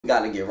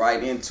got to get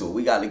right into it.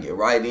 We got to get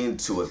right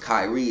into it.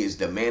 Kyrie is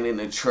demanding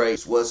a trade.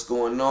 What's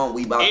going on?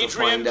 We about to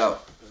find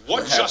out.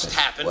 What just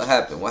happened? What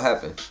happened? What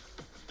happened?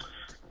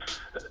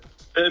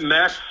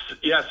 Max,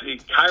 yes,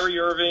 Kyrie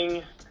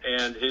Irving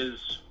and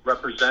his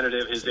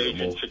representative, his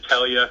agent, should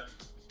tell you,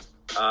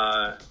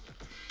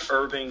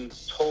 Irving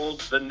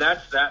told the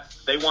Nets that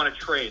they want to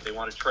trade. They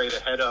want to trade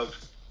ahead of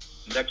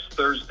next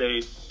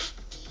Thursday.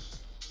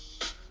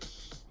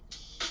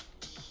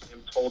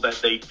 I'm told that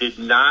they did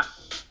not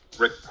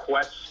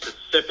request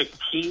specific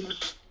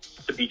teams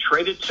to be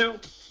traded to.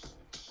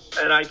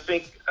 And I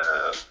think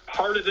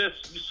part of this,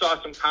 you saw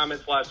some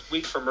comments last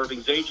week from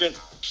Irving's agent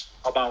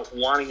about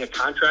wanting a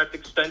contract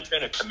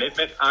extension, a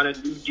commitment on a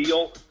new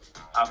deal.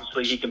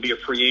 Obviously, he can be a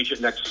free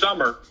agent next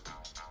summer.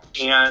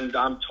 And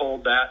I'm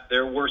told that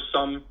there were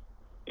some,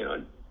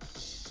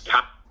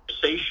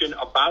 conversation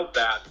about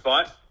that,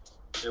 but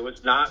there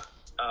was not,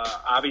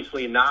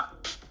 obviously not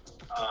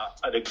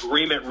an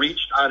agreement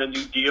reached on a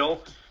new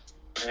deal.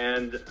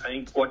 And I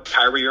think what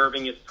Kyrie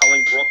Irving is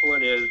telling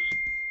Brooklyn is,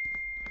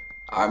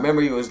 I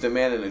remember he was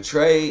demanding a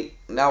trade.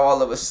 Now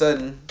all of a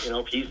sudden,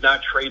 if he's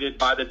not traded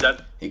by the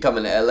deadline, he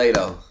coming to LA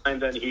though,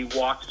 and then he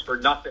walks for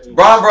nothing.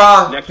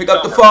 Bron, pick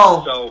up the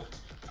phone. So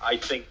I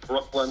think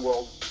Brooklyn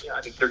will.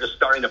 I think they're just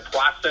starting to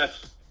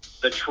process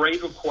the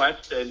trade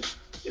request and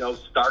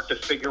start to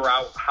figure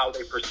out how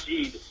they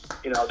proceed.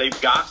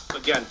 They've got,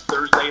 again,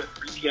 Thursday at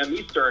 3 p.m.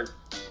 Eastern.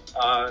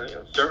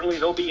 Certainly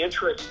there'll be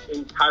interest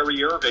in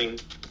Kyrie Irving.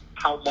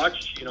 How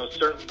much?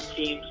 Certain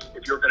teams,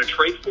 if you're going to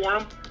trade for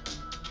him,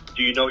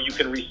 do you know you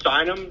can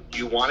re-sign him? Do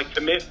you want to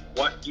commit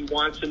what he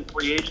wants in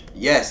free agent?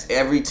 Yes,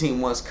 every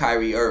team wants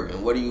Kyrie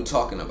Irving. What are you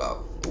talking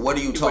about? What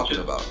are you talking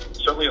about?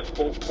 Certainly a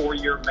full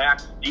 4-year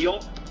max deal.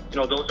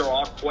 Those are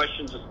all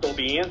questions to still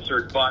be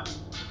answered. But,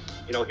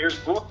 here's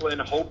Brooklyn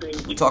hoping.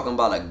 We're talking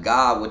about a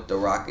guy with the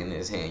rock in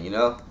his hand,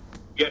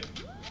 Get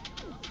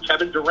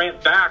Kevin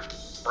Durant back,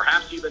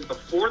 perhaps even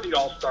before the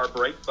All-Star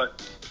break,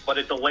 but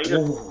at the latest.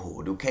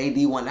 Ooh, do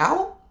KD went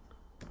out?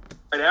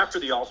 Right after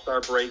the All-Star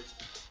break,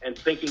 and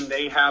thinking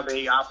they have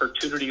a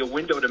opportunity, a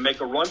window to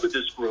make a run with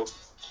this group.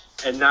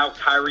 And now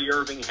Kyrie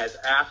Irving has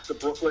asked the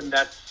Brooklyn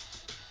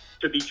Nets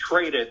to be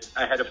traded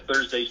ahead of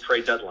Thursday's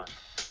trade deadline.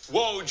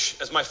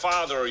 WOJ, as my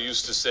father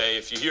used to say,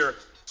 if you hear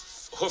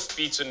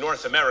hoofbeats in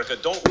North America,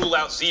 don't rule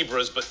out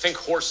zebras, but think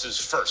horses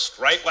first,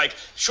 right? Like,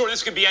 sure,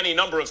 this could be any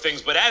number of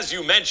things, but as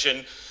you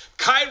mentioned,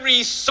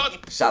 Kyrie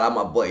suddenly... Shout out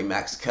my boy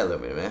Max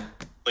Kellerman, man.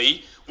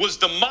 Was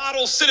the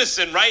model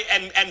citizen, right?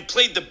 And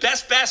played the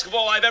best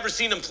basketball I've ever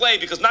seen him play,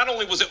 because not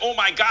only was it, oh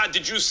my God,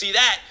 did you see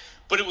that?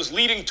 But it was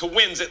leading to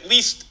wins, at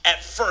least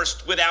at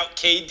first, without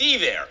KD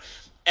there.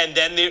 And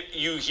then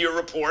you hear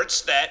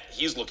reports that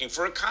he's looking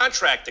for a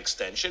contract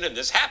extension, and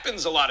this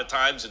happens a lot of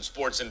times in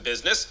sports and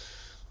business.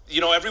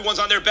 Everyone's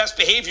on their best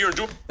behavior.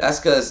 That's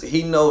because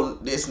he know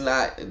it's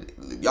not,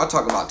 y'all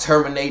talking about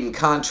terminating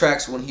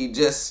contracts when he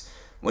just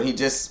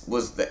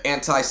was the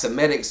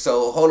anti-Semitic.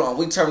 So hold on,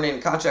 we terminating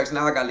contracts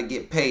now. I got to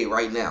get paid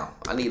right now.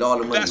 I need all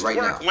the money right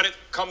now. When it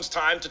comes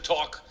time to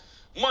talk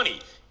money,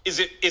 is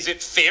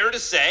it fair to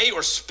say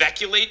or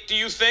speculate, do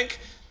you think,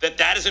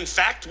 that is in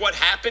fact what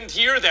happened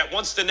here? That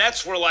once the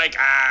Nets were like,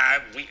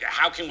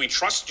 how can we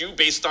trust you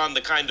based on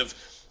the kind of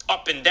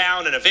up and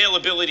down and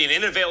availability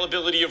and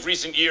inavailability of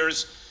recent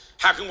years?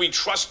 How can we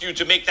trust you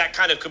to make that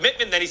kind of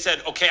commitment? Then he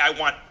said, okay, I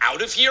want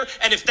out of here.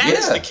 And if that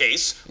is the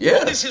case,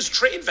 what is his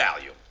trade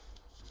value?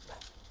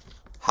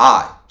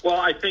 High. Well,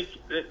 I think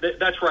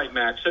that's right,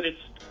 Max. And it's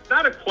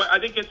not I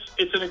think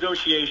it's a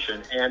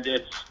negotiation, and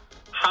it's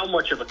how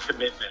much of a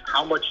commitment,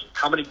 how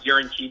many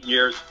guaranteed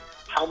years,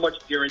 how much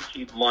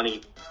guaranteed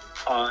money,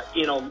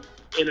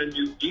 in a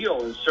new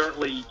deal. And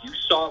certainly you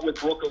saw it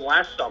with Brooklyn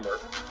last summer.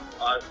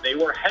 They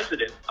were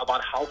hesitant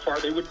about how far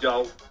they would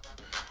go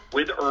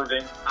with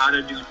Irving on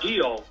a new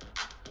deal.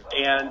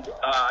 And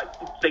I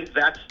think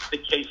that's the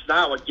case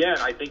now. Again,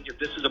 I think if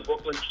this is a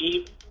Brooklyn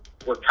team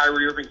where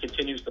Kyrie Irving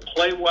continues to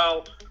play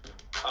well,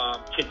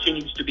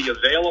 continues to be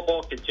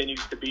available,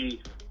 continues to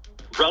be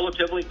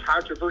relatively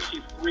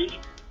controversy-free,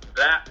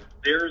 that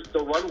there's the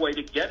runway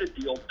to get a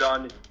deal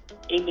done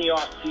in the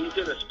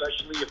offseason,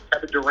 especially if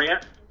Kevin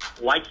Durant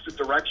likes the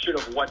direction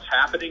of what's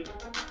happening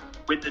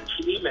with the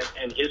team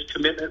and his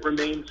commitment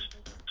remains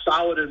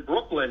solid in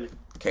Brooklyn.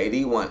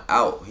 KD went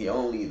out. He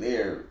only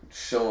there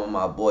showing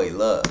my boy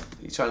love.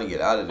 He's trying to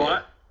get out of there.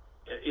 But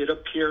it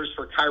appears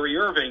for Kyrie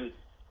Irving,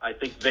 I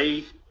think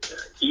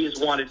he has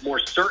wanted more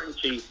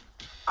certainty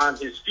on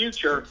his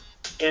future,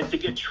 and to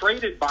get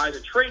traded by the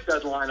trade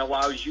deadline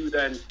allows you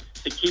then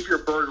to keep your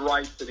bird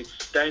rights and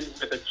extend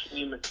with a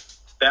team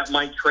that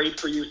might trade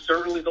for you.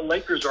 Certainly the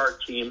Lakers are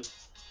a team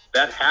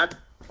that had...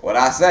 What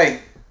I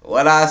say.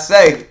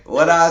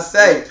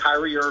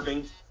 Kyrie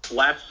Irving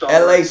last summer.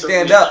 LA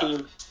stand up.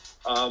 Team,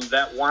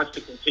 that wants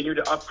to continue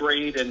to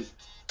upgrade and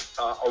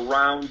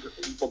around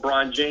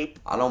LeBron James.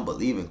 I don't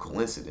believe in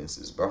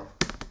coincidences, bro.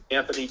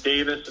 Anthony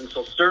Davis, and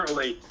so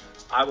certainly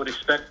I would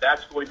expect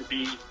that's going to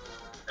be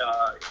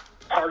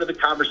part of the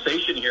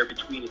conversation here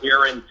between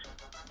here and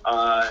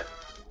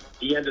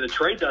the end of the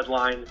trade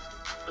deadline.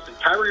 Listen,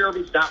 Kyrie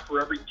Irving's not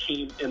for every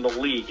team in the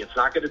league. It's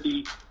not going to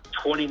be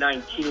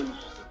 29 teams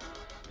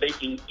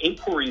making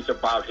inquiries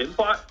about him,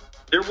 but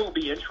there will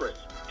be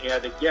interest.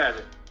 And again,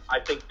 I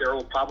think there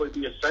will probably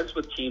be a sense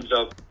with teams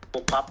of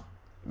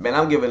Man,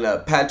 I'm giving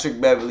up Patrick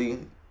Beverly,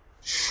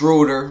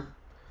 Schroeder,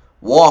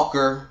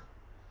 Walker.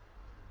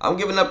 I'm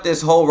giving up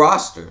this whole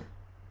roster.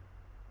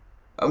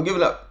 I'm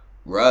giving up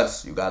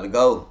Russ. You got to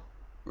go.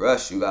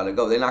 Russ, you got to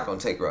go. They're not going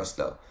to take Russ,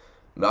 though.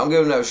 But I'm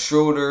giving up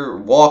Schroeder,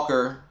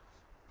 Walker,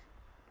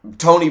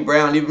 Tony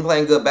Brown, even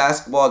playing good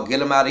basketball.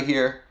 Get him out of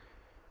here.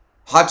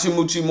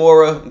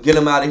 Hachimura, get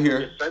him out of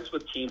here. A sense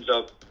with teams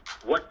of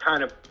what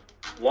kind of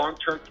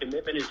long-term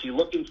commitment is he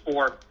looking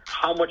for?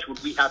 How much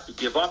would we have to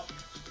give up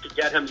to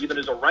get him even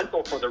as a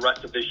rental for the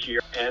rest of this year?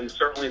 And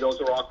certainly those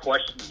are all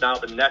questions now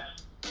the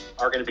Nets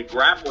are going to be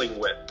grappling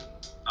with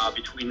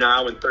between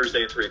now and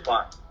Thursday at 3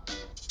 o'clock.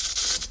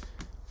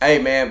 Hey,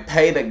 man,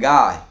 pay the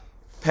guy.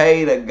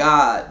 Pay the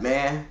God,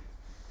 man.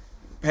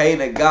 Pay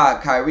the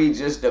God. Kyrie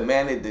just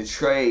demanded the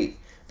trade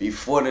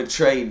before the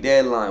trade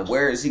deadline.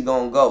 Where is he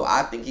going to go?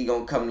 I think he's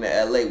going to come to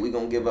L.A. We're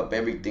going to give up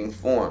everything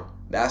for him.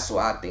 That's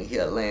where I think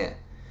he'll land.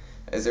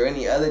 Is there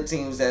any other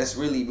teams that's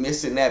really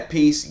missing that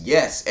piece?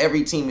 Yes,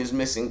 every team is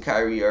missing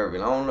Kyrie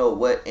Irving. I don't know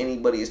what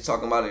anybody is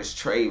talking about his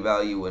trade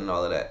value and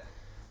all of that.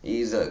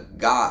 He's a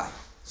guy.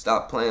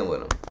 Stop playing with him.